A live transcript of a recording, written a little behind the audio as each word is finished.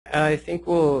I think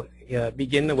we'll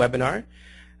begin the webinar.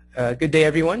 Good day,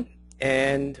 everyone,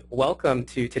 and welcome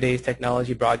to today's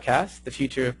technology broadcast. The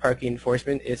future of parking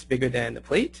enforcement is bigger than the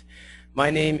plate. My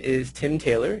name is Tim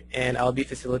Taylor, and I'll be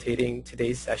facilitating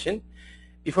today's session.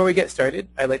 Before we get started,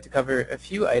 I'd like to cover a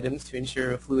few items to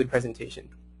ensure a fluid presentation.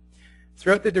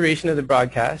 Throughout the duration of the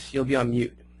broadcast, you'll be on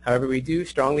mute. However, we do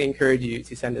strongly encourage you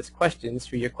to send us questions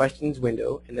through your questions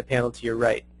window in the panel to your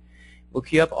right. We'll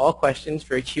queue up all questions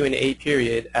for a Q&A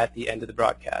period at the end of the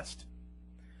broadcast.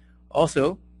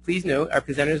 Also, please note our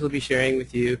presenters will be sharing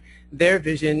with you their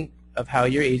vision of how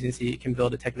your agency can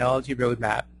build a technology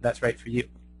roadmap that's right for you.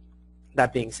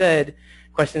 That being said,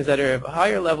 questions that are of a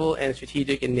higher level and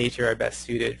strategic in nature are best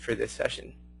suited for this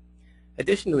session.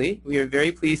 Additionally, we are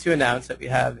very pleased to announce that we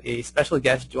have a special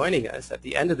guest joining us at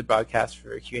the end of the broadcast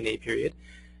for a Q&A period,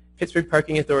 Pittsburgh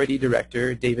Parking Authority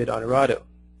Director David Honorato.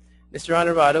 Mr.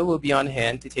 Honorato will be on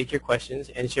hand to take your questions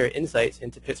and share insights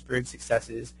into Pittsburgh's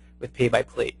successes with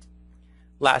pay-by-plate.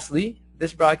 Lastly,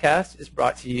 this broadcast is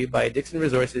brought to you by Dixon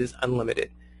Resources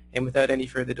Unlimited. And without any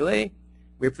further delay,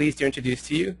 we're pleased to introduce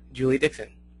to you Julie Dixon.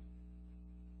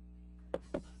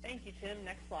 Thank you, Tim.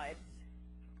 Next slide.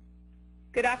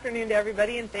 Good afternoon to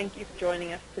everybody, and thank you for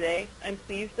joining us today. I'm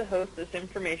pleased to host this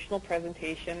informational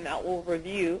presentation that will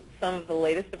review some of the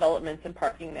latest developments in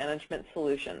parking management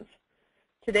solutions.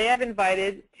 Today I've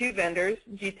invited two vendors,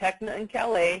 Gtechna and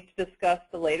Calais, to discuss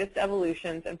the latest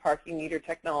evolutions in parking meter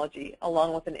technology,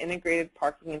 along with an integrated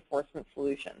parking enforcement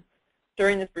solution.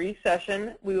 During this brief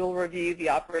session, we will review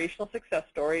the operational success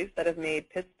stories that have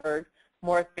made Pittsburgh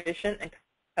more efficient and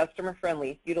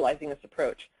customer-friendly utilizing this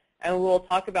approach. And we will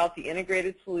talk about the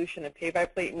integrated solution of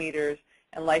pay-by-plate meters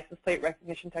and license plate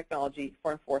recognition technology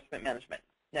for enforcement management.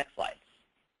 Next slide.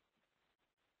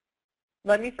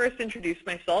 Let me first introduce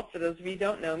myself. For those of you who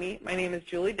don't know me, my name is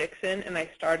Julie Dixon, and I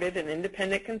started an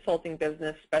independent consulting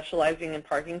business specializing in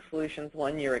parking solutions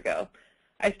 1 year ago.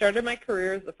 I started my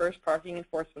career as the first parking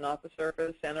enforcement officer for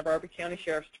the Santa Barbara County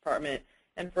Sheriff's Department,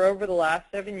 and for over the last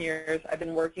 7 years, I've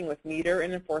been working with meter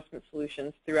and enforcement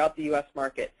solutions throughout the U.S.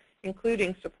 market,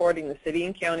 including supporting the City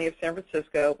and County of San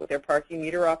Francisco with their parking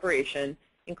meter operation,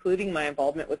 including my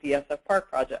involvement with the SF Park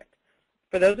project.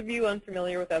 For those of you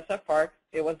unfamiliar with SF Park,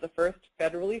 it was the first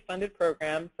federally funded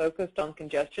program focused on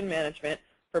congestion management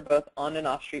for both on and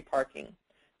off-street parking.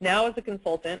 Now as a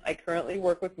consultant, I currently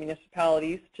work with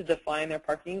municipalities to define their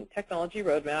parking technology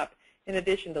roadmap, in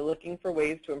addition to looking for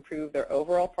ways to improve their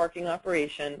overall parking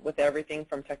operation with everything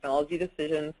from technology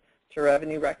decisions to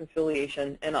revenue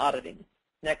reconciliation and auditing.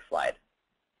 Next slide.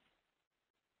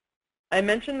 I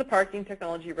mentioned the parking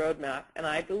technology roadmap, and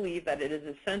I believe that it is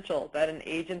essential that an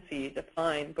agency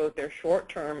define both their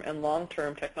short-term and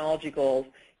long-term technology goals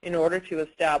in order to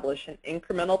establish an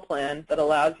incremental plan that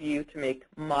allows you to make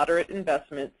moderate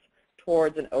investments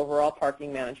towards an overall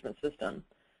parking management system.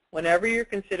 Whenever you're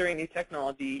considering new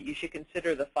technology, you should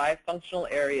consider the 5 functional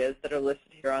areas that are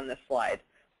listed here on this slide.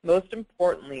 Most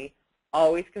importantly,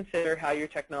 always consider how your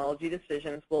technology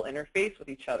decisions will interface with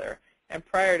each other. And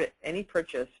prior to any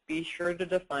purchase, be sure to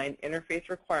define interface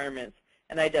requirements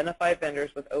and identify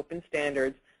vendors with open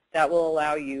standards that will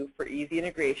allow you for easy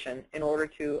integration in order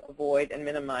to avoid and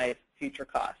minimize future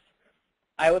costs.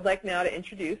 I would like now to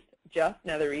introduce Jeff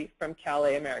Nethery from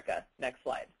Calais America. Next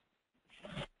slide.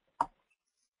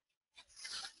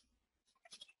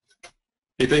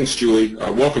 Hey, thanks, Julie.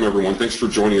 Welcome, everyone. Thanks for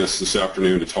joining us this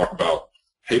afternoon to talk about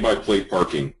pay-by-plate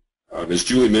parking. As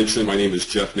Julie mentioned, my name is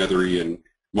Jeff Nethery, and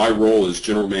my role as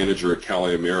General Manager at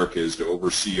Calais America is to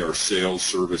oversee our sales,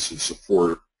 service, and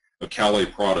support of Calais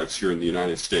products here in the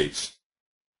United States.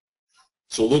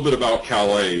 So a little bit about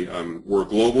Calais. We're a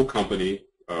global company.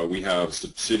 We have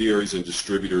subsidiaries and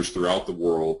distributors throughout the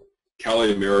world.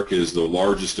 Calais America is the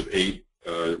largest of eight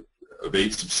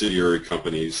subsidiary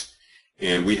companies,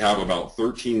 and we have about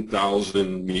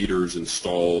 13,000 meters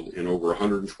installed in over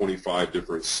 125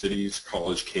 different cities,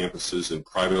 college campuses, and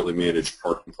privately managed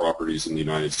parking properties in the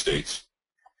United States.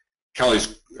 Calais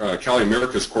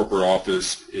America's corporate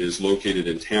office is located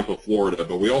in Tampa, Florida,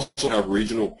 but we also have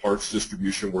regional parts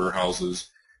distribution warehouses,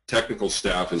 technical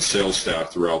staff, and sales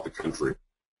staff throughout the country.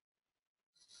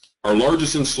 Our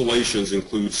largest installations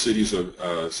include cities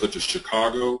such as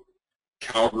Chicago,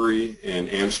 Calgary, and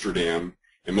Amsterdam,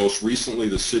 and most recently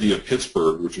the city of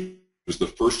Pittsburgh, which was the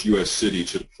first U.S. city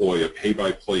to deploy a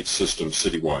pay-by-plate system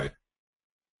citywide.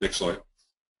 Next slide.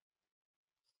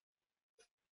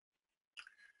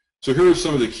 So here are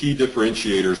some of the key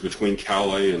differentiators between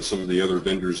Calais and some of the other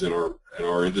vendors in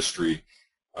our industry.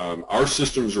 Our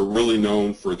systems are really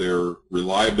known for their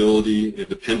reliability and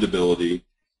dependability,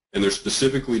 and they're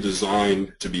specifically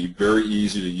designed to be very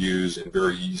easy to use and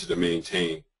very easy to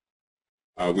maintain.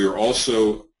 We are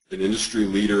also an industry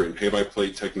leader in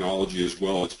pay-by-plate technology as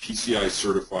well as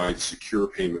PCI-certified secure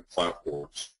payment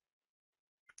platforms.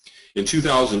 In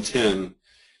 2010,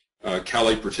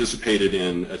 Calais participated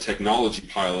in a technology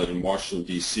pilot in Washington,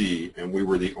 D.C., and we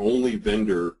were the only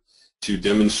vendor to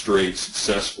demonstrate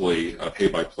successfully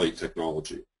pay-by-plate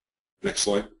technology. Next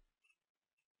slide.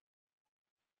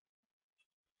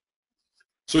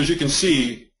 So as you can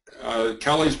see,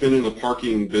 Calais has been in the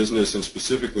parking business and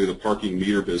specifically the parking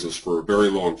meter business for a very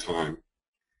long time.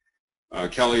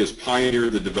 Calais has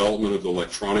pioneered the development of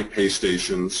electronic pay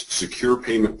stations, secure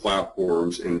payment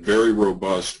platforms, and very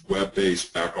robust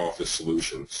web-based back-office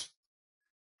solutions.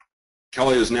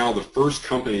 Calais is now the first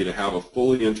company to have a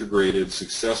fully integrated,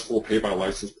 successful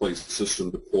pay-by-license plate system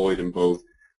deployed in both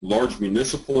large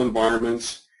municipal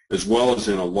environments as well as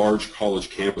in a large college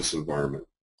campus environment.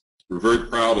 We're very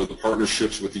proud of the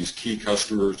partnerships with these key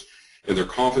customers and their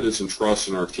confidence and trust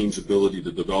in our team's ability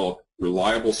to develop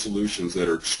reliable solutions that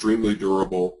are extremely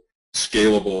durable,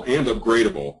 scalable, and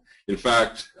upgradable. In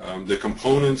fact, the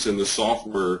components and the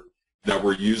software that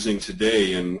we're using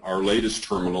today in our latest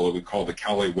terminal that we call the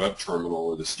Calais Web Terminal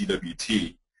or the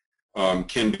CWT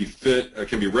can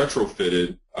be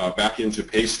retrofitted back into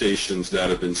pay stations that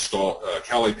have been installed,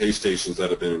 Calais pay stations that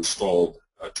have been installed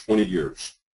 20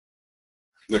 years.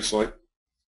 Next slide.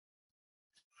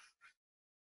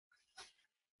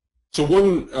 So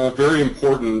one very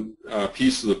important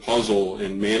piece of the puzzle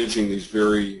in managing these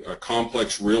very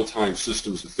complex real-time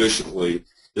systems efficiently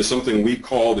is something we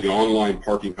call the online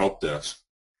parking help desk.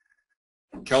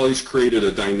 Calais created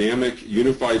a dynamic,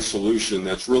 unified solution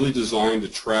that's really designed to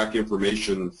track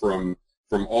information from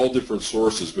all different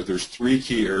sources, but there's three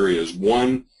key areas.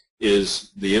 One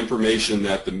is the information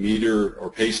that the meter or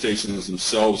pay stations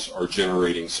themselves are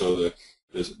generating. So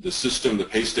the system, the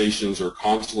pay stations are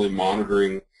constantly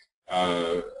monitoring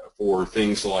for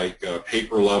things like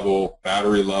paper level,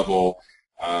 battery level,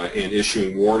 and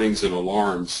issuing warnings and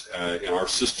alarms. And our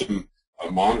system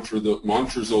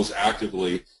monitors those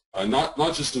actively,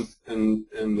 not just in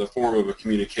the form of a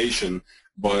communication,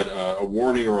 but a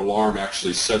warning or alarm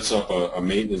actually sets up a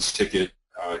maintenance ticket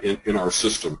in our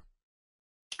system.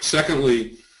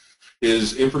 Secondly,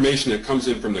 is information that comes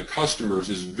in from the customers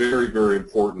is very, very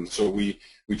important. So we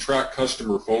track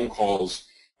customer phone calls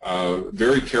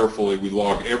very carefully. We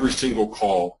log every single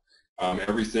call,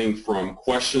 everything from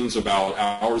questions about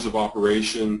hours of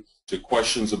operation to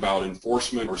questions about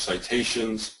enforcement or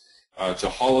citations to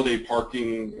holiday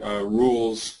parking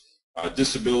rules,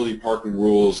 disability parking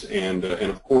rules, and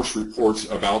of course reports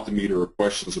about the meter or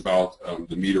questions about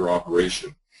the meter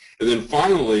operation. And then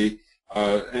finally,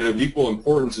 and of equal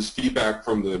importance is feedback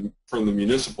from the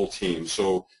municipal team.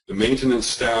 So the maintenance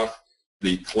staff,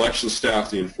 the collection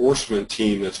staff, the enforcement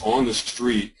team that's on the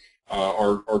street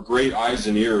are great eyes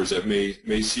and ears that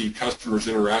may see customers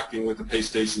interacting with the pay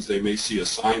stations. They may see a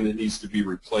sign that needs to be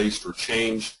replaced or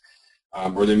changed,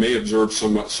 or they may observe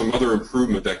some other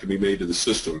improvement that can be made to the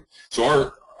system.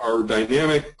 So our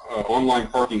dynamic online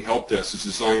parking help desk is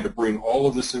designed to bring all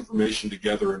of this information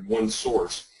together in one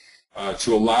source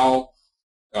to allow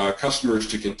customers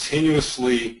to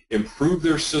continuously improve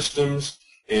their systems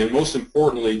and, most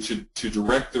importantly, to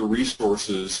direct their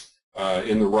resources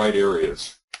in the right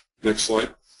areas. Next slide.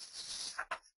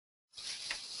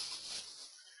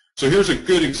 So here's a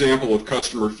good example of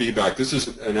customer feedback. This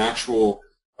is an actual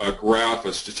graph,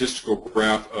 a statistical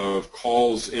graph of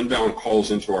calls, inbound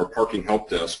calls into our parking help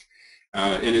desk.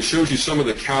 And it shows you some of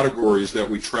the categories that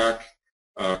we track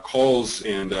calls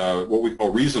and what we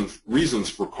call reasons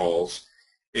for calls.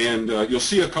 And you'll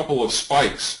see a couple of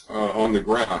spikes on the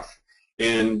graph.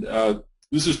 And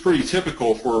this is pretty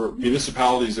typical for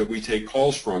municipalities that we take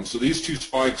calls from. So these two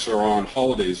spikes are on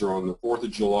holidays, are on the 4th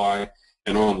of July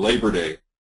and on Labor Day.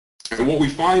 And what we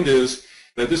find is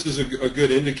that this is a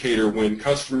good indicator when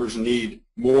customers need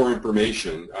more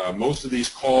information. Most of these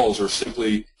calls are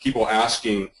simply people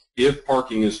asking if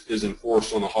parking is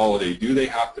enforced on the holiday. Do they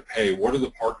have to pay? What are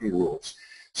the parking rules?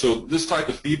 So this type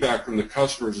of feedback from the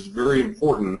customers is very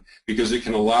important because it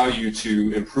can allow you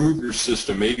to improve your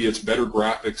system. Maybe it's better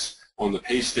graphics on the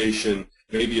pay station,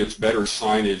 maybe it's better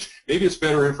signage, maybe it's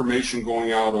better information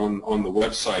going out on the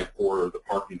website for the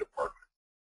parking department.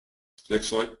 Next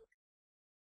slide.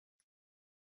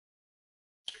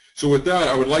 So with that,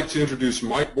 I would like to introduce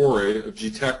Mike Bore of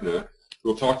GTechna, who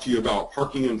will talk to you about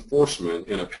parking enforcement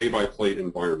in a pay-by-plate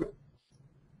environment.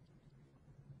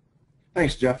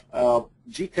 Thanks, Jeff.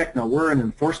 GTechna, we're an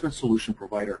enforcement solution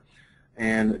provider,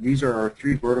 and these are our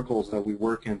three verticals that we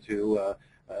work into,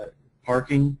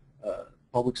 parking,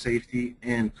 public safety,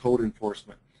 and code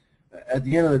enforcement. At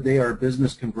the end of the day, our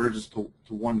business converges to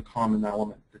one common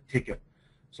element, the ticket.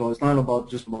 So it's not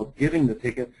just about giving the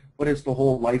ticket, but it's the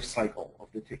whole life cycle of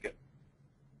the ticket.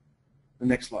 The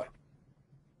next slide.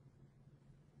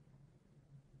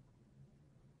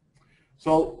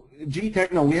 So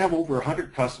G-Techno, we have over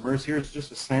 100 customers. Here's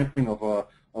just a sampling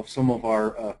of some of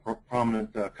our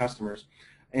prominent customers.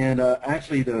 And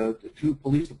actually the two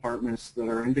police departments that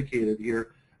are indicated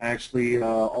here actually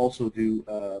also do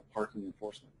parking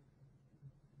enforcement.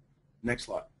 Next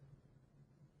slide.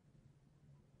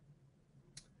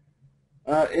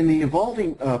 In the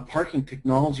evolving parking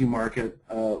technology market,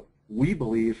 we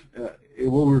believe it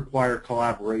will require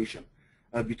collaboration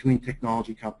between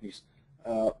technology companies.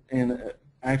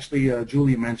 Actually,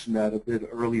 Julie mentioned that a bit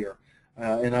earlier,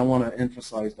 and I want to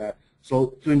emphasize that.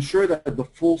 So to ensure that the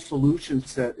full solution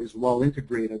set is well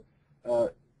integrated,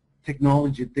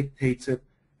 technology dictates it,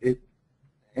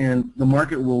 and the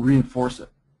market will reinforce it.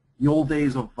 The old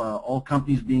days of all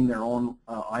companies being their own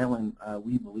island,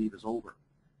 we believe, is over.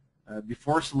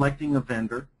 Before selecting a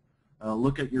vendor,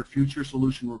 look at your future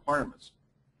solution requirements.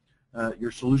 Your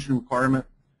solution requirement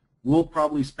will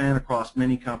probably span across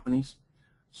many companies,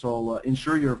 so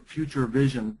ensure your future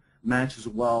vision matches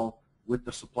well with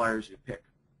the suppliers you pick.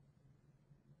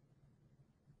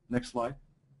 Next slide.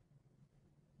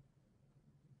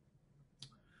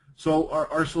 So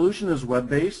our solution is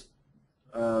web-based,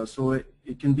 so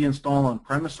it can be installed on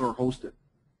premise or hosted.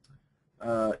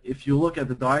 If you look at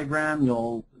the diagram,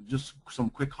 just some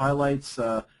quick highlights.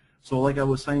 So like I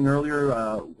was saying earlier,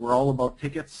 we're all about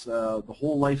tickets, the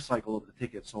whole life cycle of the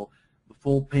ticket. So the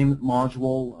full payment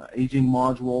module, aging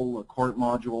module, court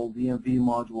module, DMV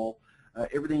module,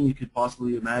 everything you could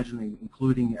possibly imagine,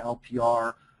 including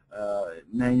LPR,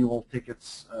 manual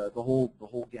tickets, the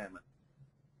whole gamut.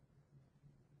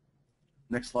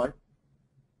 Next slide.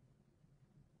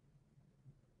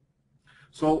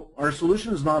 So our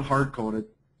solution is not hard-coded.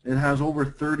 It has over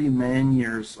 30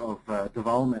 man-years of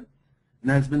development,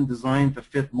 and has been designed to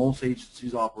fit most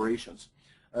agencies' operations.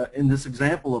 In this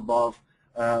example above,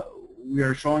 we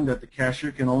are showing that the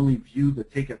cashier can only view the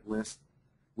ticket list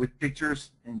with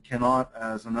pictures and cannot,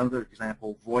 as another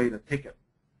example, void a ticket.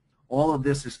 All of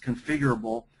this is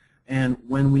configurable, and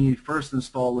when we first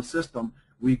install the system,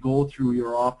 we go through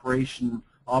your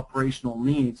operational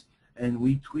needs, and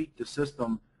we tweak the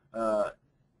system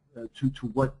to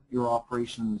what your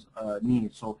operations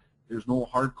need. So there's no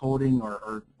hard coding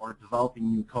or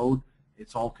developing new code.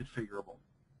 It's all configurable.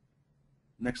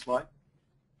 Next slide.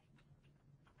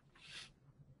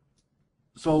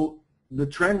 So the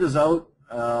trend is out.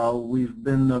 We've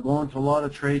been going to a lot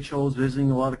of trade shows,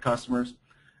 visiting a lot of customers,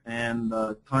 and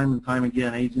time and time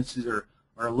again, agencies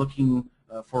are looking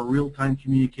for real-time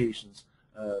communications,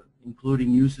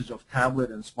 including usage of tablet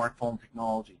and smartphone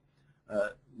technology.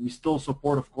 We still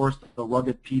support, of course, the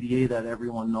rugged PDA that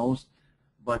everyone knows,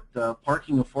 but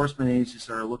parking enforcement agencies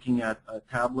are looking at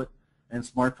tablet and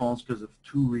smartphones because of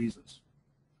two reasons: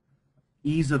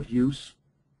 ease of use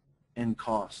and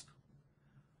cost.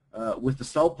 With the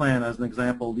cell plan, as an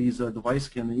example, these devices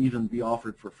can even be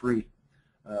offered for free.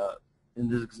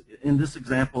 In this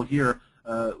example here,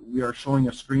 we are showing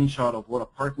a screenshot of what a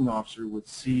parking officer would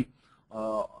see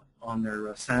on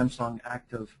their Samsung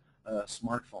Active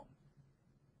smartphone.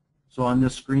 So on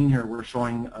this screen here, we're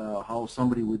showing how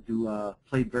somebody would do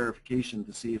plate verification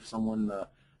to see if someone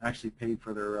actually paid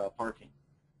for their parking.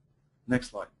 Next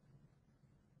slide.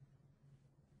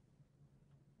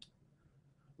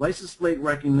 License plate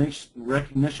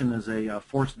recognition is a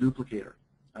force duplicator.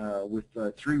 With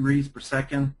 3 reads per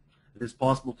second, it is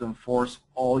possible to enforce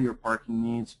all your parking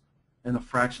needs in a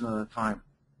fraction of the time.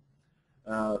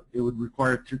 It would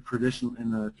require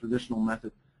the traditional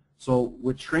method. So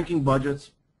with shrinking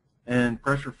budgets and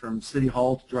pressure from City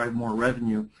Hall to drive more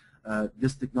revenue,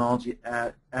 this technology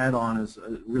add-on is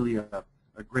really a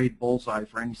great bullseye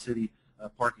for any city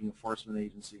parking enforcement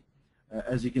agency.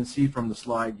 As you can see from the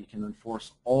slide, you can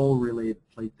enforce all related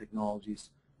plate technologies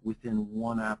within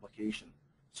one application.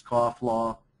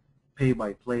 Scofflaw, pay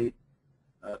by plate,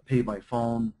 pay by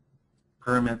phone,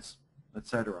 permits,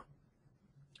 etc.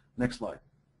 Next slide.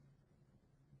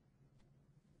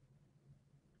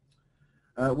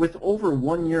 With over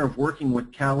 1 year of working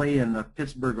with Calais and the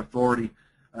Pittsburgh Authority,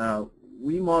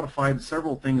 we modified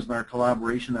several things in our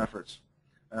collaboration efforts.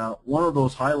 One of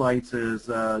those highlights is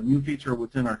a new feature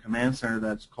within our command center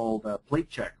that's called Plate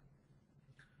Check.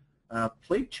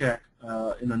 Plate Check,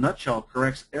 in a nutshell,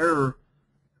 corrects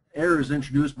errors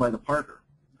introduced by the parker.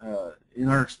 In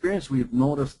our experience, we've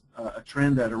noticed a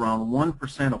trend that around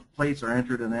 1% of plates are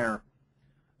entered in error,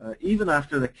 even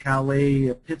after the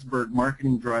Calais-Pittsburgh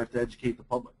marketing drive to educate the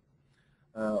public.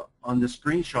 On the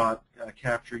screenshot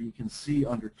capture, you can see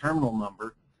under terminal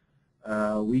number,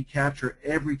 we capture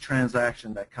every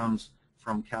transaction that comes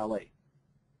from Calais.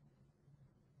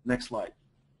 Next slide.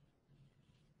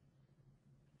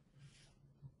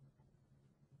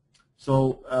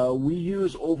 So we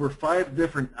use over 5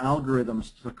 different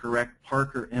algorithms to correct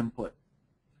Parker input.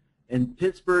 In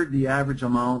Pittsburgh, the average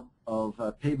amount of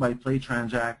pay-by-play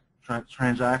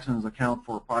transactions account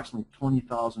for approximately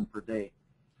 20,000 per day.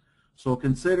 So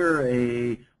consider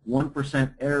a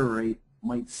 1% error rate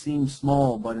might seem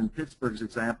small, but in Pittsburgh's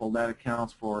example, that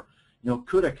accounts for,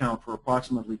 could account for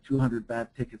approximately 200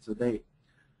 bad tickets a day.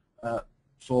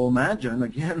 So imagine,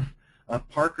 again, a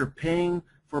Parker paying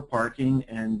for parking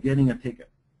and getting a ticket.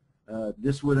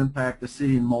 This would impact the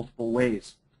city in multiple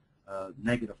ways.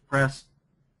 Negative press,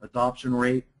 adoption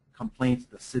rate, complaints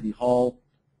to City Hall,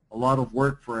 a lot of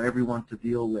work for everyone to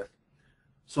deal with.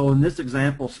 So in this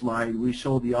example slide, we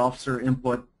show the officer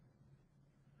input,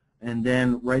 and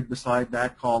then right beside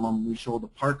that column, we show the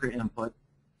Parker input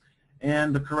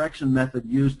and the correction method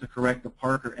used to correct the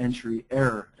Parker entry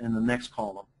error in the next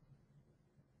column.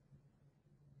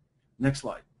 Next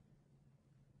slide.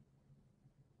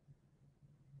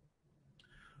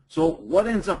 So what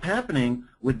ends up happening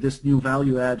with this new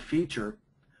value add feature,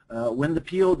 when the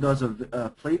PO does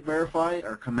a plate verify,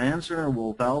 our command center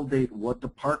will validate what the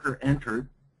Parker entered,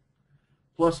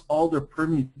 plus all the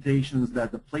permutations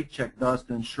that the plate check does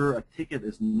to ensure a ticket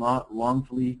is not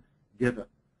wrongfully given.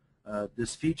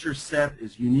 This feature set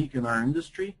is unique in our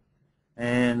industry,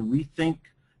 and we think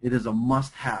it is a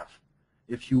must-have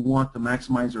if you want to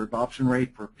maximize your adoption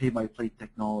rate for pay-by-plate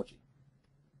technology.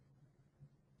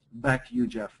 Back to you,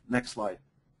 Jeff. Next slide.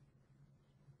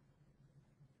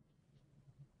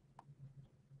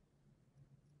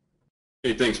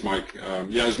 Hey, thanks, Mike.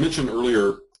 Yeah, as mentioned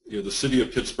earlier, the city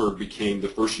of Pittsburgh became the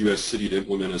first U.S. city to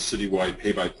implement a citywide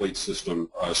pay-by-plate system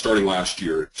starting last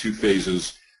year. 2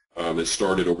 phases that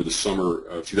started over the summer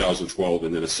of 2012,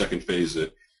 and then a second phase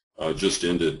that just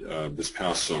ended this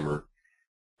past summer.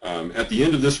 At the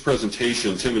end of this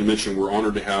presentation, Tim had mentioned we're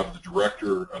honored to have the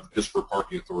director of the Pittsburgh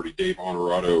Parking Authority, Dave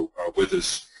Honorato, with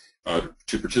us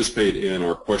to participate in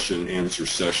our question and answer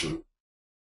session.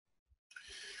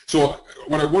 So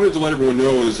what I wanted to let everyone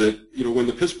know is that, when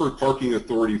the Pittsburgh Parking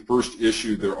Authority first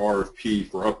issued their RFP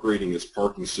for upgrading its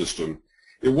parking system,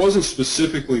 it wasn't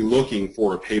specifically looking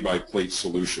for a pay-by-plate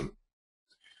solution.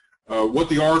 What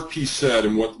the RFP said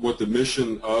and what the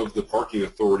mission of the Parking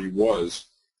Authority was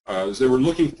is they were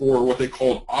looking for what they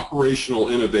called operational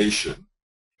innovation,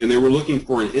 and they were looking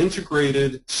for an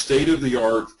integrated,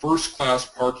 state-of-the-art, first-class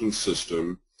parking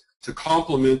system to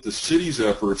complement the city's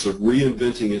efforts of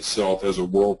reinventing itself as a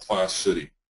world-class city.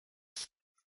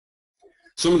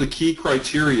 Some of the key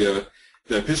criteria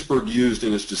that Pittsburgh used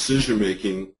in its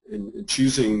decision-making in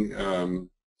choosing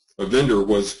a vendor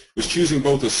was choosing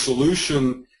both a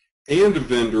solution and a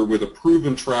vendor with a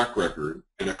proven track record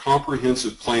and a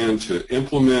comprehensive plan to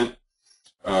implement,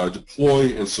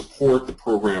 deploy, and support the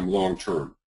program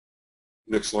long-term.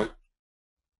 Next slide.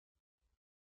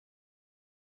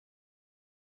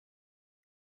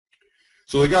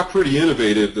 So they got pretty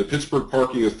innovative. The Pittsburgh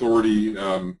Parking Authority,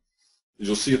 as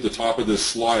you'll see at the top of this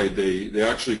slide, they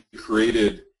actually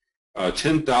created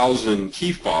 10,000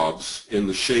 key fobs in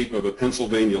the shape of a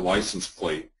Pennsylvania license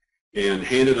plate and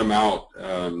handed them out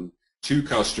to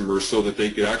customers so that they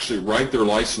could actually write their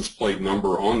license plate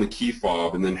number on the key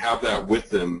fob and then have that with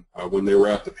them when they were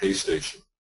at the pay station.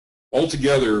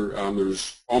 Altogether,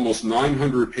 there's almost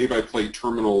 900 pay-by-plate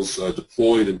terminals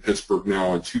deployed in Pittsburgh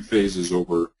now in 2 phases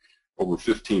over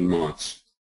 15 months.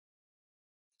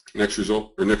 Next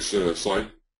result, or next slide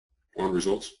on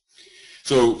results.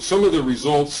 So some of the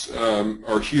results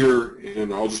are here,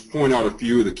 and I'll just point out a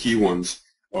few of the key ones.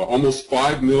 Almost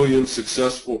 5 million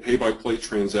successful pay-by-plate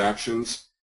transactions,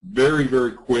 very,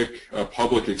 very quick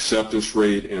public acceptance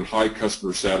rate and high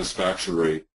customer satisfaction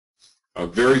rate.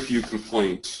 Very few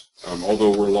complaints,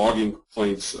 although we're logging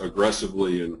complaints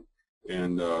aggressively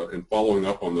and following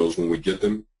up on those when we get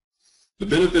them. The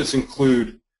benefits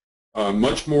include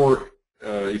much more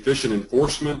efficient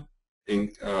enforcement,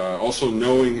 and also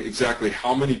knowing exactly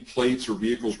how many plates or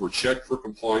vehicles were checked for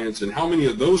compliance and how many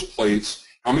of those plates,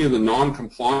 how many of the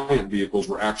non-compliant vehicles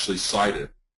were actually cited.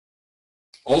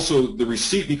 Also, the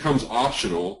receipt becomes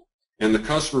optional, and the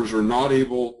customers are not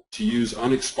able to use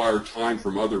unexpired time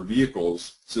from other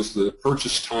vehicles since the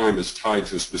purchase time is tied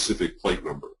to a specific plate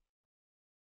number.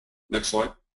 Next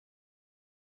slide.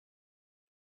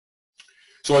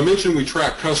 So I mentioned we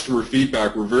track customer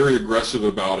feedback. We're very aggressive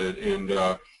about it,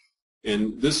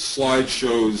 and this slide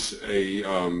shows a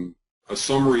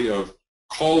summary of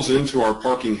calls into our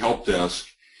parking help desk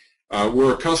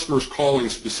where a customer's calling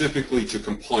specifically to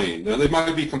complain. Now, they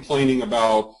might be complaining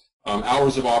about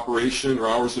hours of operation or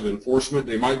hours of enforcement.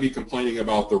 They might be complaining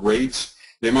about the rates.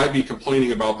 They might be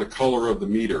complaining about the color of the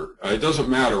meter. It doesn't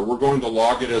matter. We're going to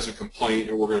log it as a complaint,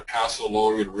 and we're going to pass it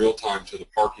along in real time to the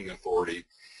parking authority.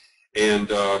 And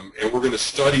we're going to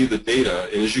study the data.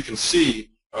 And as you can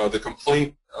see,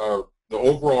 the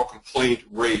overall complaint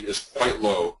rate is quite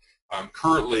low.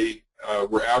 Currently,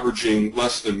 we're averaging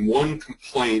less than one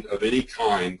complaint of any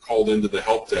kind called into the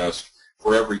help desk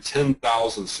for every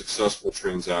 10,000 successful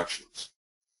transactions.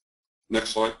 Next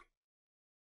slide.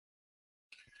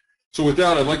 So with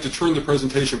that, I'd like to turn the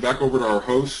presentation back over to our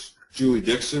host, Julie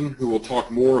Dixon, who will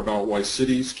talk more about why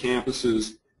cities,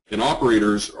 campuses, and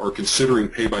operators are considering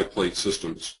pay-by-plate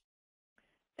systems.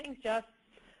 Thanks, Jeff.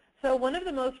 So one of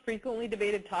the most frequently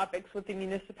debated topics with the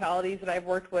municipalities that I've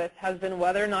worked with has been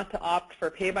whether or not to opt for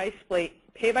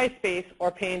pay-by-space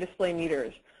or pay-and-display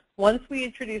meters. Once we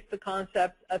introduced the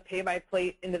concept of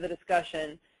pay-by-plate into the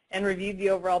discussion and reviewed the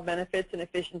overall benefits and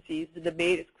efficiencies, the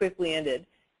debate is quickly ended.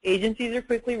 Agencies are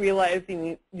quickly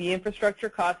realizing the infrastructure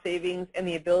cost savings and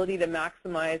the ability to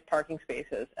maximize parking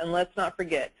spaces. And let's not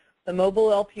forget, the mobile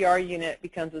LPR unit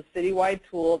becomes a citywide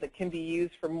tool that can be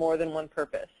used for more than one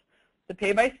purpose. The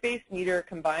pay-by-space meter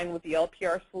combined with the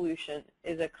LPR solution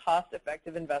is a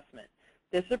cost-effective investment.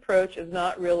 This approach is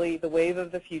not really the wave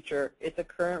of the future. It's a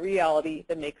current reality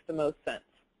that makes the most sense.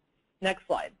 Next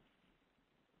slide.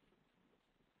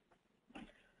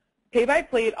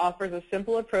 Pay-by-plate offers a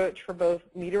simple approach for both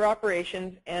meter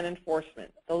operations and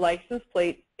enforcement. The license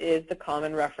plate is the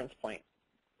common reference point.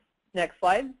 Next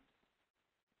slide.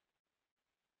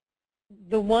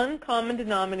 The one common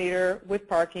denominator with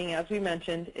parking, as we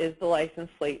mentioned, is the license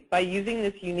plate. By using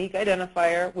this unique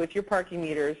identifier with your parking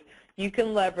meters, you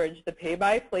can leverage the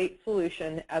pay-by-plate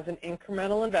solution as an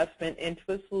incremental investment into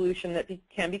a solution that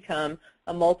can become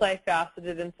a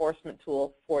multifaceted enforcement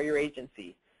tool for your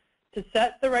agency. To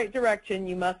set the right direction,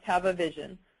 you must have a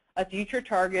vision, a future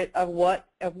target of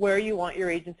where you want your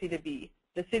agency to be.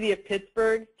 The city of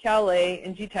Pittsburgh, Calais,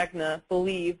 and Gtechna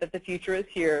believe that the future is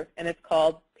here, and it's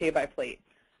called pay-by-plate.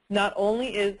 Not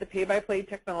only is the pay-by-plate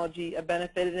technology a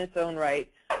benefit in its own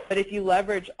right, but if you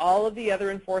leverage all of the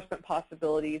other enforcement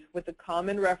possibilities with the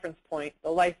common reference point, the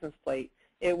license plate,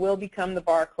 it will become the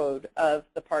barcode of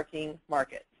the parking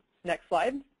market. Next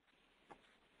slide.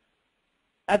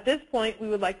 At this point, we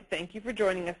would like to thank you for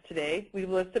joining us today. We've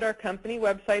listed our company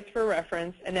websites for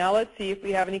reference, and now let's see if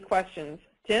we have any questions.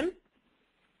 Tim?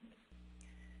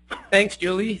 Thanks,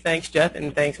 Julie. Thanks, Jeff.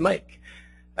 And thanks, Mike.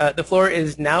 The floor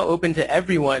is now open to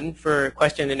everyone for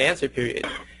question and answer period.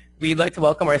 We'd like to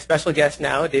welcome our special guest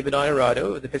now, David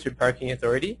Honorado of the Pittsburgh Parking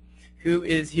Authority, who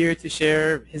is here to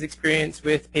share his experience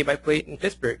with pay-by-plate in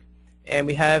Pittsburgh. And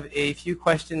we have a few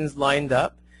questions lined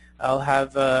up. I'll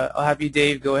have you,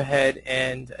 Dave, go ahead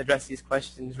and address these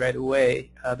questions right away.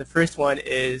 The first one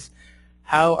is,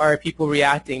 how are people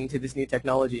reacting to this new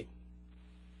technology?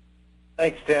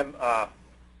 Thanks, Tim.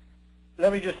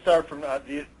 Let me just start from at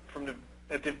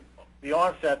the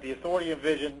onset. The authority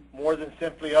envisioned more than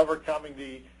simply overcoming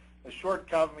the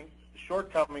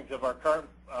shortcomings of our current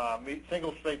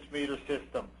single-space meter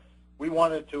system. We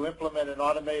wanted to implement an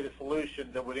automated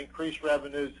solution that would increase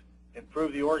revenues,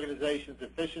 improve the organization's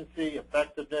efficiency,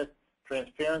 effectiveness,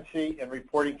 transparency, and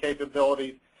reporting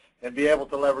capabilities, and be able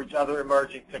to leverage other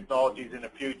emerging technologies in the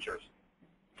future.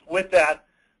 With that,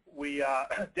 we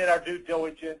did our due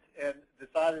diligence and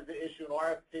decided to issue an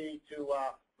RFP to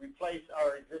replace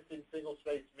our existing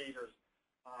single-space meters.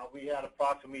 We had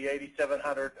approximately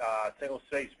 8,700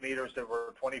 single-space meters that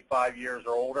were 25 years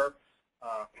or older.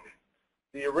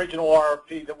 The original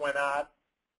RFP that went out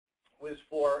was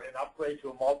for an upgrade to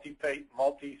a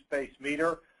multi-space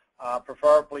meter,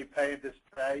 preferably pay and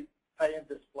display.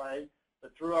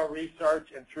 But through our research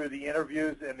and through the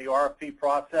interviews and the RFP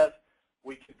process,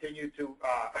 we continue to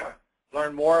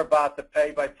learn more about the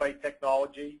pay-by-plate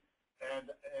technology.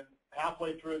 And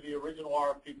halfway through the original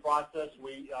RFP process,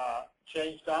 we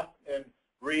changed up and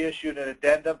reissued an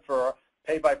addendum for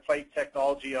pay-by-plate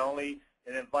technology only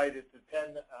and invited the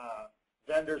 10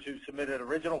 vendors who submitted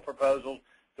original proposals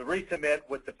to resubmit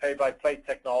with the pay-by-plate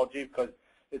technology, because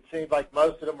it seemed like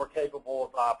most of them were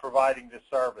capable of providing this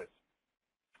service.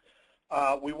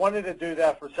 We wanted to do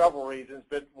that for several reasons,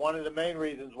 but one of the main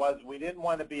reasons was we didn't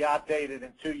want to be outdated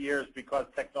in 2 years because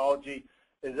technology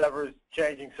is ever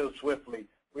changing so swiftly.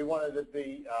 We wanted to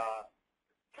be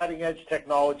cutting-edge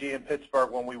technology in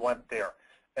Pittsburgh when we went there,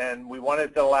 and we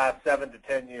wanted to last 7 to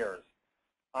 10 years.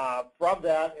 From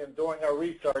that, and during our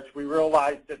research, we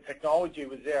realized that technology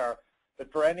was there,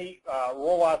 But for any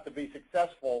rollout to be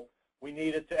successful, we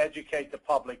needed to educate the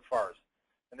public first.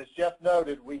 And as Jeff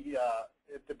noted,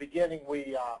 at the beginning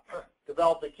we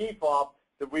developed a key fob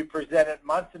that we presented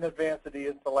months in advance of the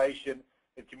installation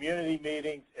at community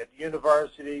meetings, at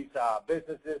universities,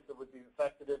 businesses that would be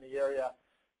affected in the area.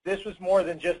 This was more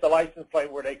than just a license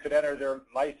plate where they could enter their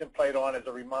license plate on as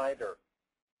a reminder.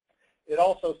 It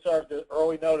also served as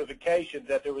early notification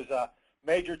that there was a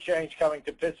major change coming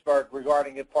to Pittsburgh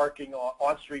regarding a parking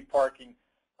on-street parking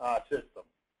system.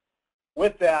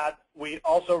 With that, we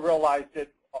also realized that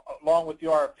along with the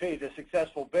RFP, the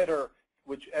successful bidder,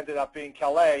 which ended up being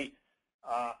Calais,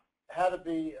 had to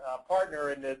be a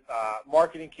partner in the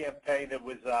marketing campaign that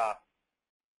was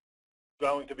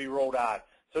going to be rolled out.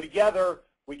 So together,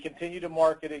 we continued the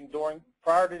marketing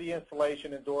prior to the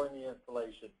installation and during the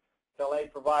installation. Calais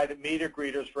provided meter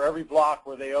greeters for every block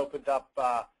where they opened up,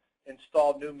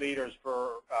 installed new meters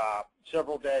for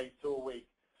several days to a week.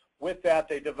 With that,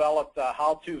 they developed a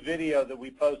how-to video that we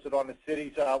posted on the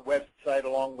city's website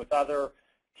along with other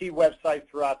key websites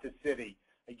throughout the city.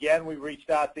 Again, we reached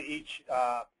out to each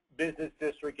business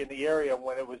district in the area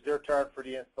when it was their turn for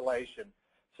the installation.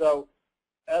 So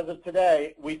as of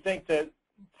today, we think that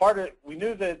we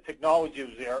knew the technology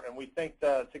was there, and we think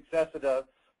the success of the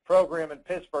program in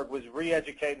Pittsburgh was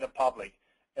re-educating the public.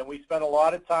 And we spent a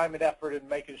lot of time and effort in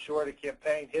making sure the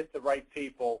campaign hit the right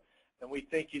people. And we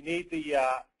think you need the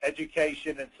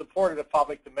education and support of the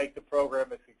public to make the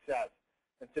program a success.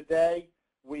 And today,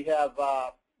 we have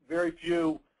very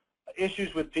few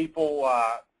issues with people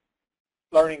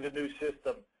learning the new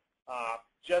system.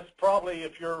 Just probably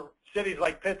if you're cities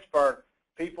like Pittsburgh,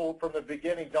 people from the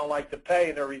beginning don't like to pay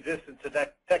and they're resistant to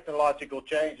technological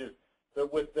changes.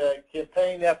 But with the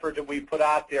campaign effort that we put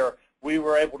out there, we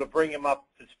were able to bring them up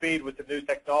to speed with the new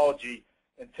technology.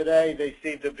 And today, they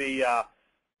seem to be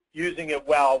using it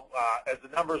well. As the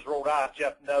numbers rolled out,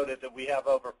 Jeff noted that we have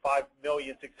over 5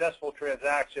 million successful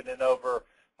transactions in over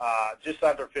just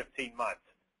under 15 months.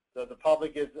 So the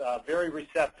public is very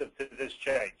receptive to this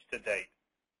change to date.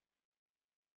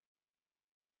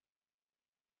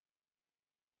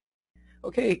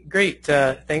 Okay, great.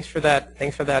 Thanks for that.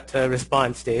 Thanks for that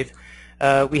response, Dave.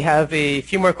 We have a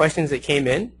few more questions that came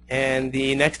in, and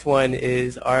the next one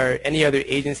is, are any other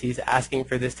agencies asking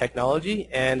for this technology?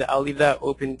 And I'll leave that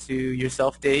open to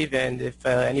yourself, Dave, and if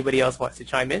anybody else wants to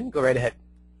chime in, go right ahead.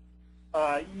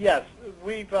 Yes,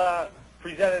 we've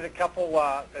presented a couple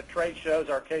at trade shows,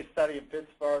 our case study in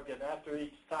Pittsburgh, and after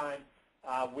each time,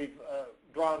 we've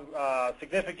drawn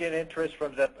significant interest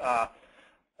from the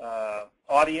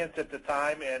audience at the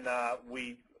time, and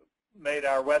we made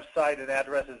our website and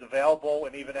addresses available,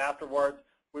 and even afterwards,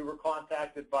 we were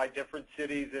contacted by different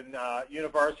cities and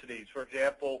universities. For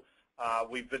example,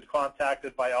 we've been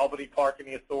contacted by Albany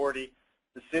Parking Authority,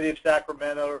 the City of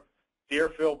Sacramento,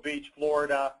 Deerfield Beach,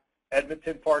 Florida,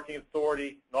 Edmonton Parking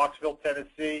Authority, Knoxville,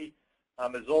 Tennessee,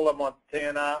 Missoula,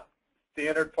 Montana,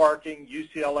 Standard Parking,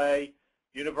 UCLA,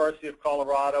 University of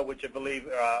Colorado, which I believe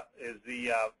is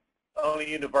the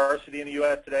only university in the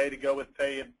U.S. today to go with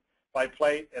pay by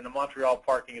plate, and the Montreal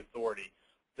Parking Authority.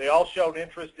 They all showed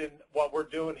interest in what we're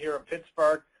doing here in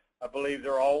Pittsburgh. I believe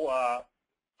they're all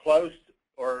close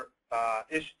or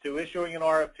to issuing an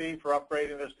RFP for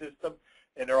upgrading their system,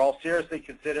 and they're all seriously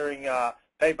considering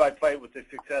pay by plate with the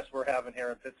success we're having here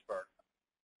in Pittsburgh.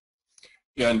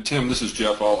 Yeah, and Tim, this is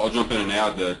Jeff. I'll jump in and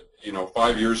add that,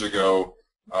 5 years ago,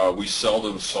 we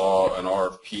seldom saw an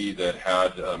RFP that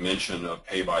had a mention of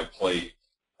pay by plate.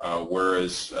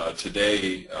 Whereas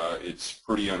today, it's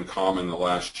pretty uncommon the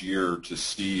last year to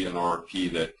see an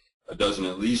RFP that doesn't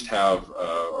at least have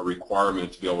a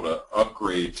requirement to be able to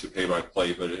upgrade to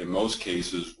pay-by-plate, but in most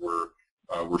cases, we're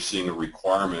seeing a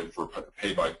requirement for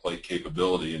pay-by-plate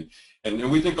capability.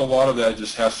 And we think a lot of that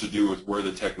just has to do with where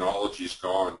the technology's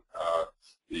gone,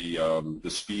 the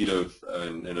speed of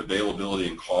and availability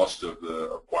and cost of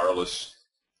the wireless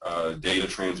data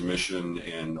transmission,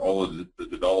 and all of the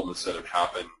developments that have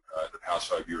happened in the past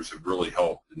 5 years have really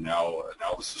helped. And now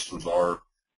the systems are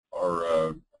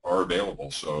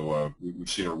available. So we've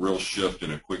seen a real shift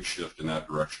and a quick shift in that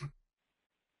direction.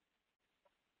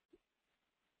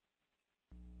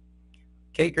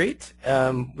 Okay, great.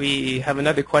 We have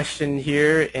another question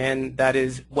here, and that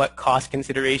is, what cost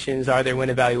considerations are there when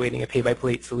evaluating a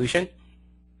pay-by-plate solution?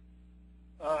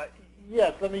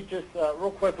 Yes, let me just,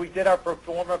 real quick, we did our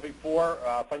performa before,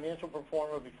 financial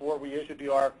performa before we issued the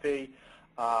RFP.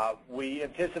 We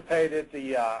anticipated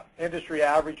the industry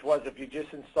average was if you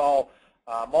just install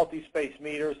multi-space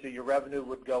meters, so your revenue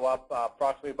would go up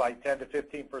approximately by 10 to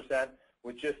 15%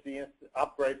 with just the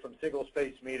upgrade from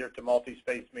single-space meter to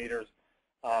multi-space meters.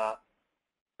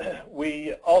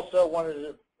 We also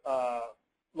wanted to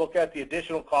look at the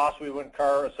additional costs we would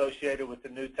incur associated with the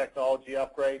new technology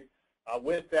upgrade.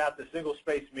 With that, the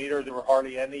single-space meter, there were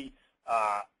hardly any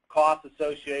costs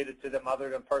associated to them other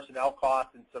than personnel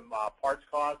costs and some parts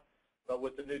costs. But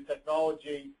with the new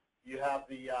technology, you have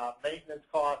the maintenance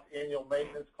costs, annual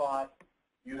maintenance costs.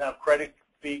 You have credit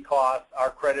fee costs. Our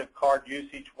credit card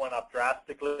usage went up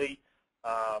drastically.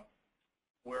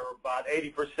 We're about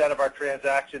 80% of our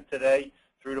transactions today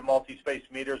through the multi-space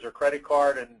meters are credit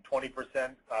card and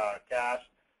 20% cash.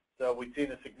 So we've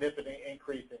seen a significant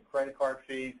increase in credit card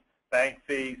fees, bank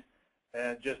fees,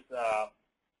 and just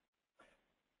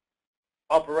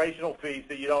operational fees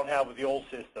that you don't have with the old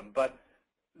system. But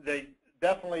they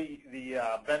definitely, the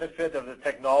benefit of the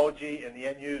technology and the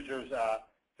end users'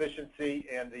 efficiency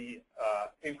and the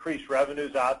increased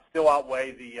revenues still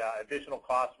outweigh the additional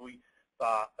costs we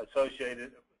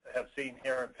have seen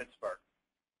here in Pittsburgh.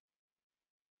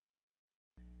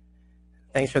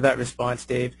 Thanks for that response,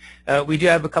 Dave. We do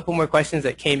have a couple more questions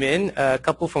that came in, a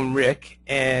couple from Rick,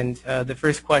 and the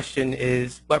first question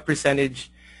is, what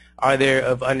percentage are there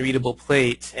of unreadable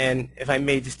plates? And if I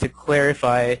may, just to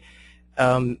clarify,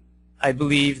 I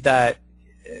believe that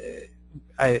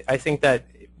I think that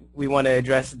we want to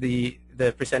address the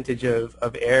percentage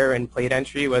of error in plate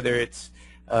entry, whether it's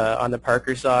on the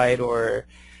Parker side or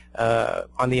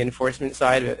on the enforcement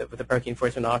side with the parking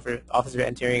enforcement officer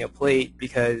entering a plate,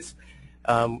 because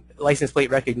license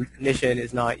plate recognition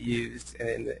is not used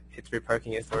in the Pittsburgh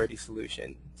Parking Authority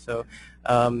solution. So,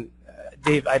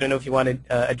 Dave, I don't know if you want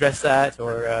to address that,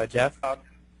 or Jeff?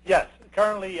 Yes,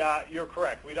 currently you're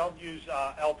correct. We don't use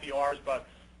LPRs, but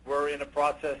we're in the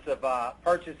process of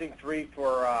purchasing 3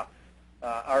 for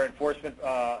our enforcement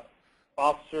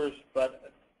officers.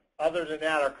 But other than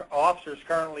that, our officers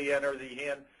currently enter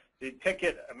the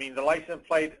ticket, the license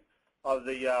plate of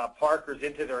the parkers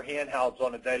into their handhelds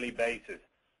on a daily basis.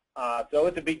 So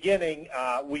at the beginning,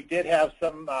 we did have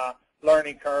some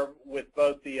learning curve with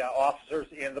both the officers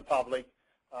and the public.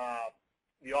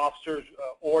 The officers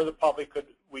or the public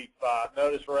we've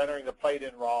noticed we're entering the plate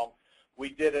in wrong. We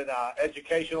did an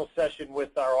educational session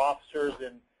with our officers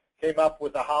and came up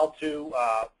with a how-to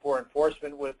for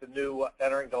enforcement with the new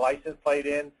entering the license plate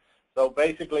in. So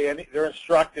basically, they're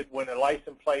instructed when a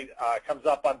license plate comes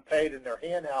up unpaid in their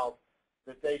handheld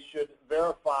that they should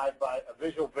verify by a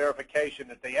visual verification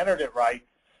that they entered it right,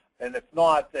 and if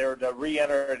not, they're to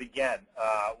re-enter it again.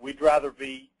 We'd rather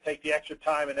take the extra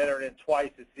time and enter it in twice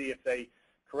to see if they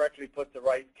correctly put the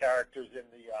right characters in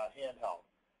the handheld.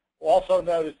 Also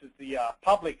notice that the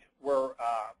public were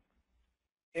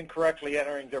incorrectly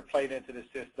entering their plate into the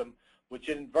system, which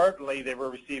inadvertently they were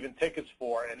receiving tickets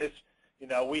for. And this,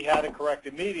 we had to correct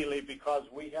immediately because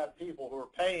we had people who were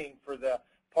paying for the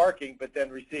parking but then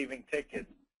receiving tickets.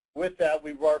 With that,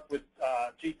 we worked with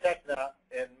G-Techna,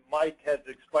 and Mike has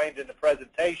explained in the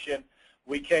presentation,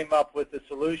 we came up with a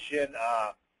solution.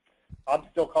 I'm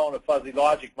still calling it fuzzy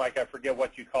logic, Mike. I forget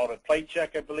what you called it. Plate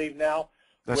check, I believe now.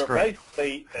 That's where correct.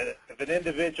 Basically, if an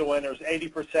individual enters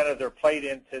 80% of their plate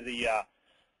into the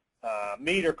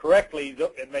meter correctly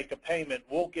and make a payment,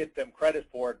 we'll get them credit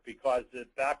for it because the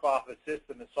back office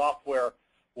system, the software,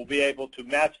 will be able to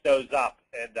match those up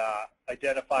and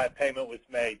identify a payment was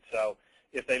made. So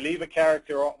if they leave a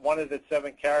character, one of the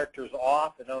 7 characters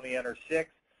off and only enter 6,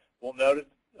 we'll notice,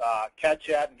 catch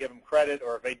that and give them credit.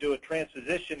 Or if they do a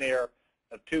transposition error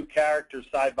of 2 characters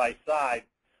side by side,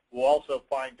 we'll also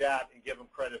find that and give them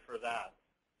credit for that,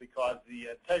 because the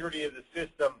integrity of the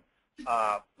system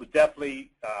would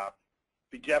definitely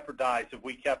be jeopardized if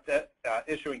we kept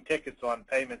issuing tickets on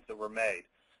payments that were made.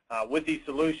 With these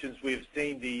solutions, we've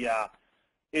seen the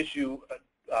issue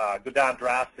go down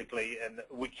drastically, and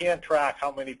we can track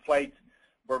how many plates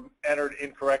were entered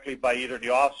incorrectly by either the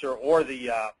officer or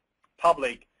the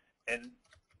public, and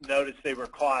notice they were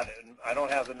caught. And I don't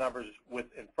have the numbers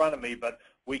in front of me, but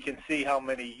we can see how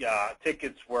many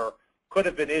tickets could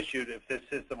have been issued if this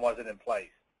system wasn't in place.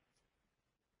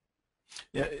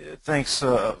 Yeah, thanks,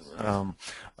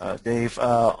 Dave.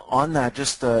 On that,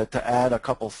 just to add a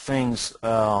couple things,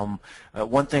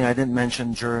 one thing I didn't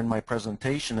mention during my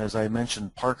presentation is I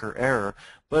mentioned Parker error,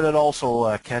 but it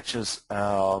also catches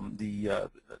the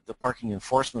parking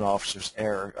enforcement officer's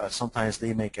error. Sometimes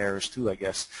they make errors too, I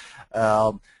guess.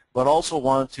 But also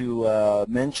wanted to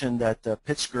mention that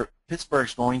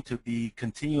Pittsburgh's going to be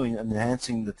continuing and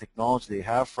enhancing the technology they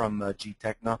have from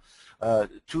G-Techna.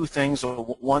 2 things.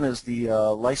 One is the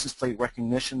license plate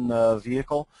recognition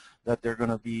vehicle that they're going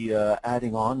to be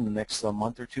adding on in the next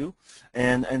month or 2.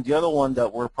 And the other one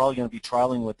that we're probably going to be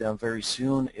trialing with them very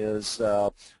soon is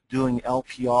doing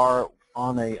LPR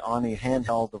on a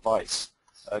handheld device.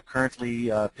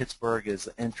 Currently, Pittsburgh is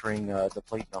entering the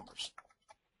plate numbers.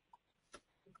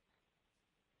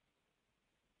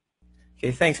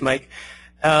 Okay, thanks, Mike.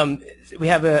 We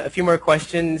have a few more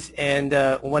questions, and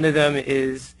one of them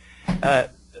is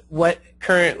what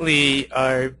currently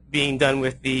are being done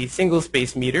with the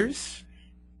single-space meters?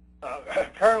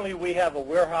 Currently, we have a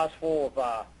warehouse full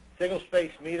of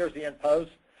single-space meters and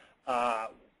posts.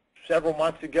 Several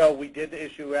months ago, we did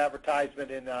issue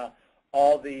advertisement in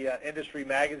all the industry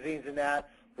magazines and that.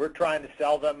 We're trying to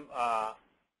sell them.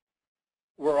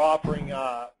 We're offering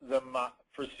them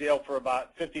for sale for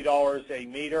about $50 a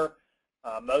meter.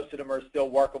 Most of them are still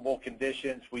workable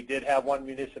conditions. We did have one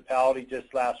municipality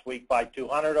just last week buy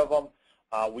 200 of them.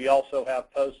 We also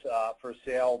have posts for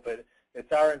sale, but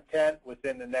it's our intent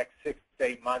within the next 6 to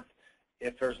 8 months,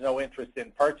 if there's no interest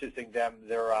in purchasing them,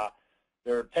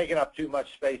 they're taking up too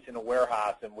much space in the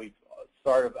warehouse, and we've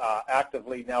started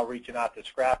actively now reaching out to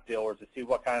scrap dealers to see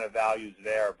what kind of value's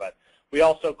there. But we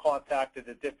also contacted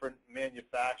the different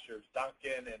manufacturers,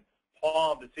 Duncan and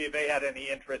Palm, to see if they had any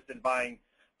interest in buying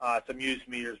some used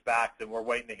meters back, and we're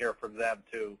waiting to hear from them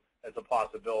too as a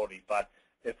possibility. But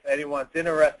if anyone's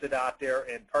interested out there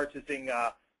in purchasing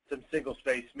some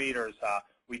single-space meters,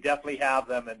 we definitely have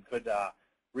them and could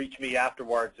reach me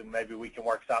afterwards, and maybe we can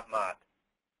work something out.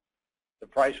 The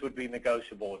price would be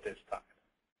negotiable at this time.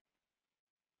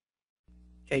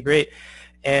 Okay, great.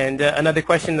 And another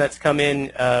question that's come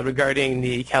in regarding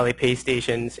the Cali pay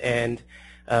stations and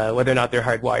whether or not they're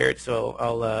hardwired. So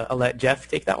I'll let Jeff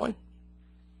take that one.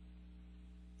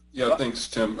 Yeah, thanks,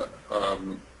 Tim.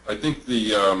 I think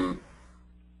the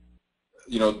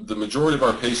the majority of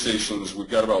our pay stations, we've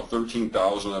got about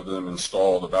 13,000 of them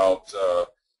installed. About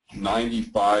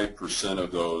 95%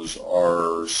 of those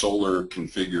are solar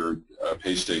configured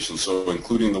pay stations. So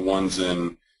including the ones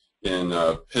in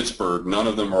Pittsburgh, none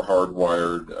of them are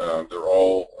hardwired. They're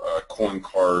all coin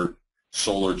card,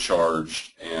 solar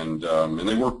charged, and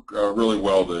they work really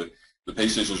well. The pay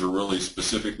stations are really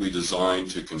specifically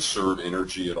designed to conserve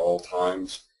energy at all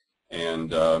times,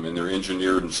 and they're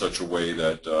engineered in such a way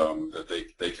that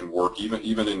they can work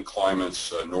even in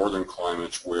climates, northern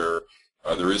climates, where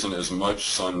there isn't as much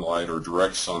sunlight or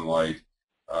direct sunlight.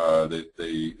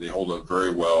 They hold up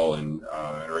very well and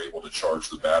are able to charge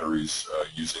the batteries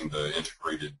using the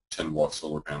integrated 10-watt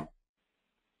solar panel.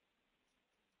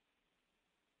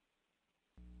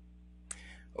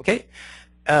 Okay.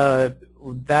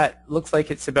 That looks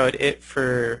like it's about it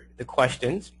for the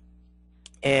questions.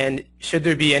 And should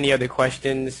there be any other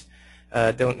questions,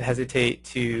 don't hesitate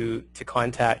to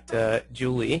contact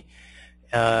Julie.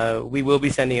 We will be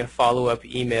sending a follow-up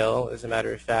email, as a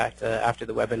matter of fact, after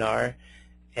the webinar.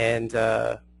 And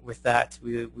with that,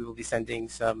 we will be sending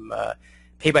some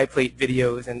pay-by-plate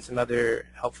videos and some other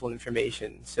helpful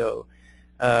information. So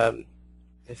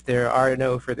if there are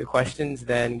no further questions,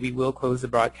 then we will close the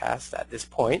broadcast at this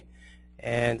point.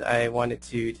 And I wanted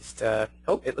to just, it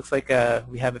looks like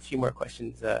we have a few more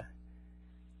questions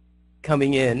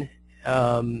coming in.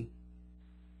 If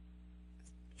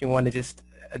you want to just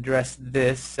address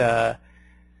this,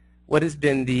 what has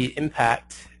been the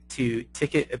impact to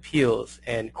ticket appeals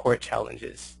and court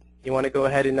challenges? You want to go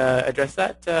ahead and address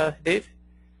that, Dave?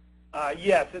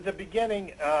 Yes, at the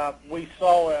beginning, we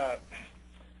saw,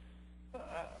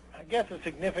 I guess, a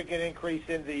significant increase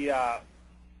in the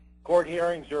court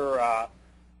hearings or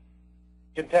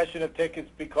contention of tickets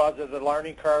because of the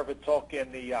learning curve it took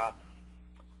in the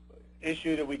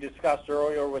issue that we discussed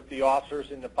earlier with the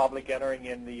officers and the public entering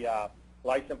in the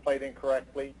license plate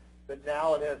incorrectly. But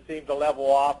now it has seemed to level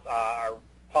off. Our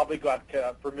public got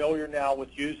familiar now with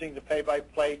using the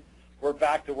pay-by-plate. We're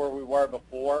back to where we were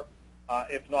before,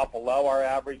 if not below our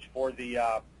average for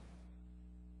the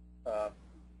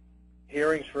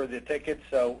hearings for the tickets.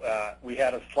 So we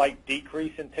had a slight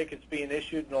decrease in tickets being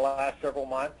issued in the last several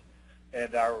months,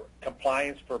 and our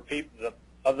compliance for people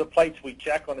of the plates we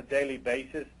check on a daily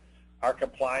basis, our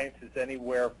compliance is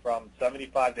anywhere from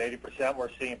 75 to 80%. We're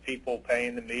seeing people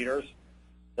paying the meters,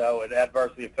 so it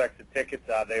adversely affects the tickets.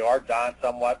 They are down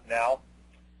somewhat now,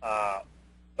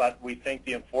 but we think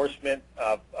the enforcement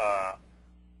of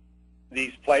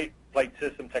these plate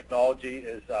system technology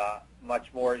is much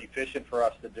more efficient for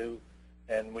us to do,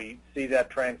 and we see that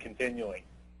trend continuing.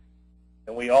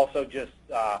 And we also just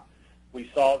we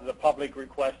saw the public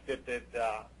requested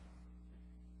that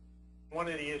one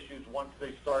of the issues, once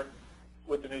they start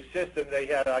with the new system, they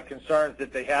had concerns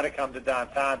that they had to come to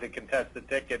downtown to contest the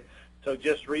ticket. So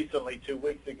just recently, 2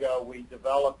 weeks ago, we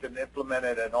developed and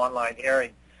implemented an online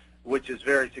hearing, which is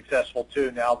very successful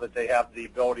too, now that they have the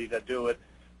ability to do it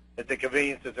at the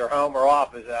convenience of their home or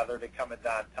office rather than coming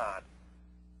downtown.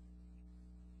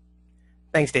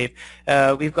 Thanks, Dave.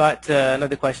 We've got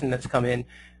another question that's come in.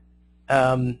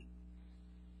 How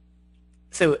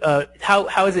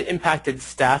has it impacted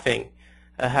staffing?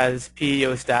 Has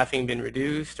PEO staffing been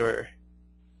reduced, or?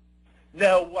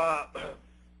 No,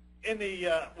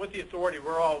 with the authority,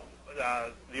 we're all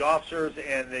the officers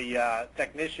and the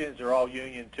technicians are all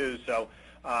union too. So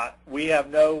we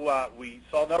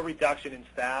saw no reduction in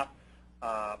staff,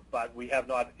 but we have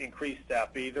not increased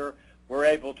staff either. We're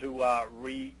able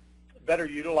to better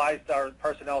utilize our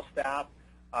personnel staff.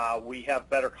 We have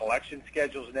better collection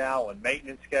schedules now and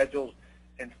maintenance schedules.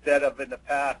 Instead of in the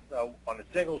past on a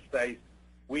single space,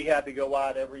 we had to go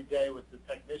out every day with the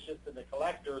technicians and the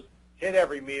collectors, hit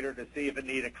every meter to see if it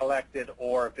needed collected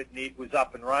or if it was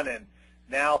up and running.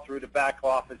 Now through the back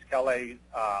office Calais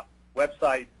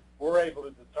website, we're able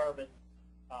to determine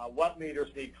what meters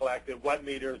need collected, what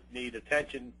meters need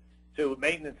attention to,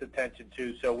 maintenance attention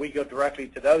to, so we go directly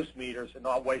to those meters and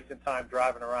not wasting time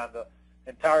driving around the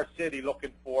entire city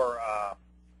looking for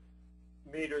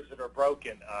meters that are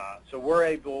broken. So we're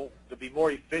able to be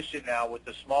more efficient now with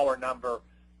the smaller number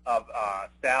of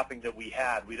staffing that we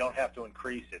had. We don't have to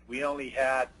increase it. We only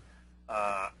had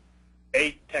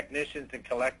 8 technicians and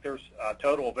collectors, a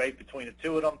total of 8 between the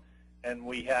two of them, and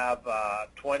we have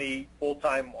 20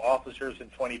 full-time officers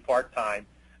and 20 part-time.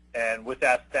 And with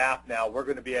that staff now, we're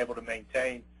going to be able to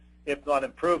maintain, if not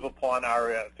improve upon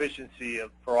our efficiency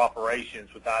for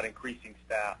operations without increasing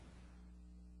staff.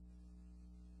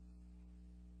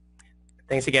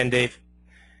 Thanks again, Dave.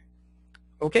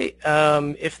 Okay,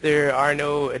 if there are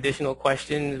no additional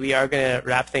questions, we are going to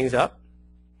wrap things up.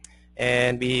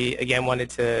 And we, again, wanted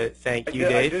to thank you,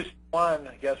 Dave. I just one,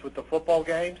 I guess, with the football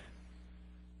games.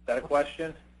 Is that a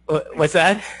question? What's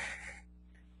that?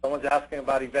 Someone's asking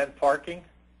about event parking.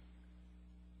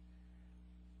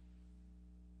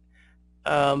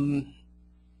 I'm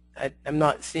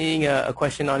not seeing a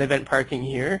question on event parking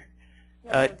here.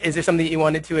 Is there something you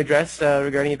wanted to address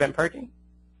regarding event parking?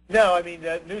 No, I mean,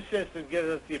 the new system gives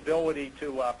us the ability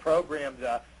to program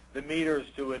the meters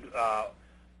to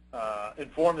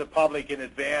inform the public in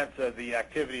advance of the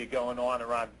activity going on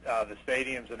around the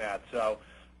stadiums and that. So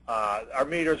our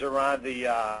meters around the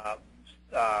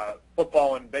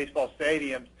football and baseball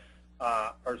stadiums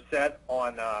are set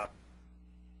on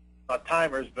not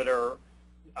timers, but are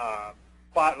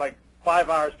 5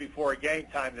 hours before a game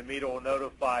time. The meter will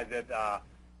notify that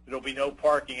there'll be no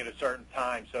parking at a certain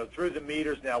time. So through the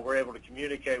meters now, we're able to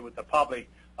communicate with the public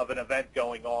of an event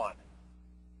going on.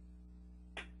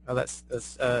 Well, that's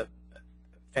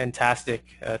fantastic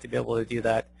to be able to do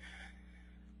that.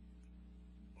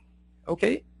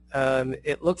 Okay,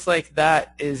 it looks like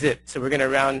that is it. So we're going to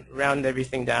round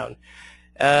everything down.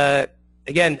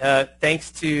 Again,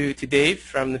 thanks to Dave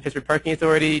from the Pittsburgh Parking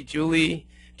Authority, Julie,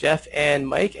 Jeff, and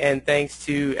Mike, and thanks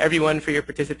to everyone for your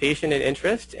participation and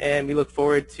interest. And we look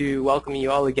forward to welcoming you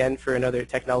all again for another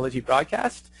technology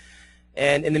broadcast.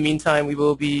 And in the meantime, we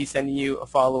will be sending you a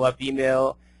follow-up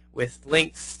email with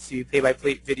links to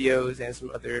play-by-play videos and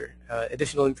some other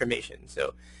additional information.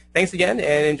 So thanks again,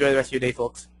 and enjoy the rest of your day,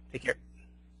 folks. Take care.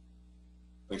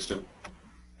 Thanks, Tim.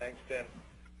 Thanks, Tim.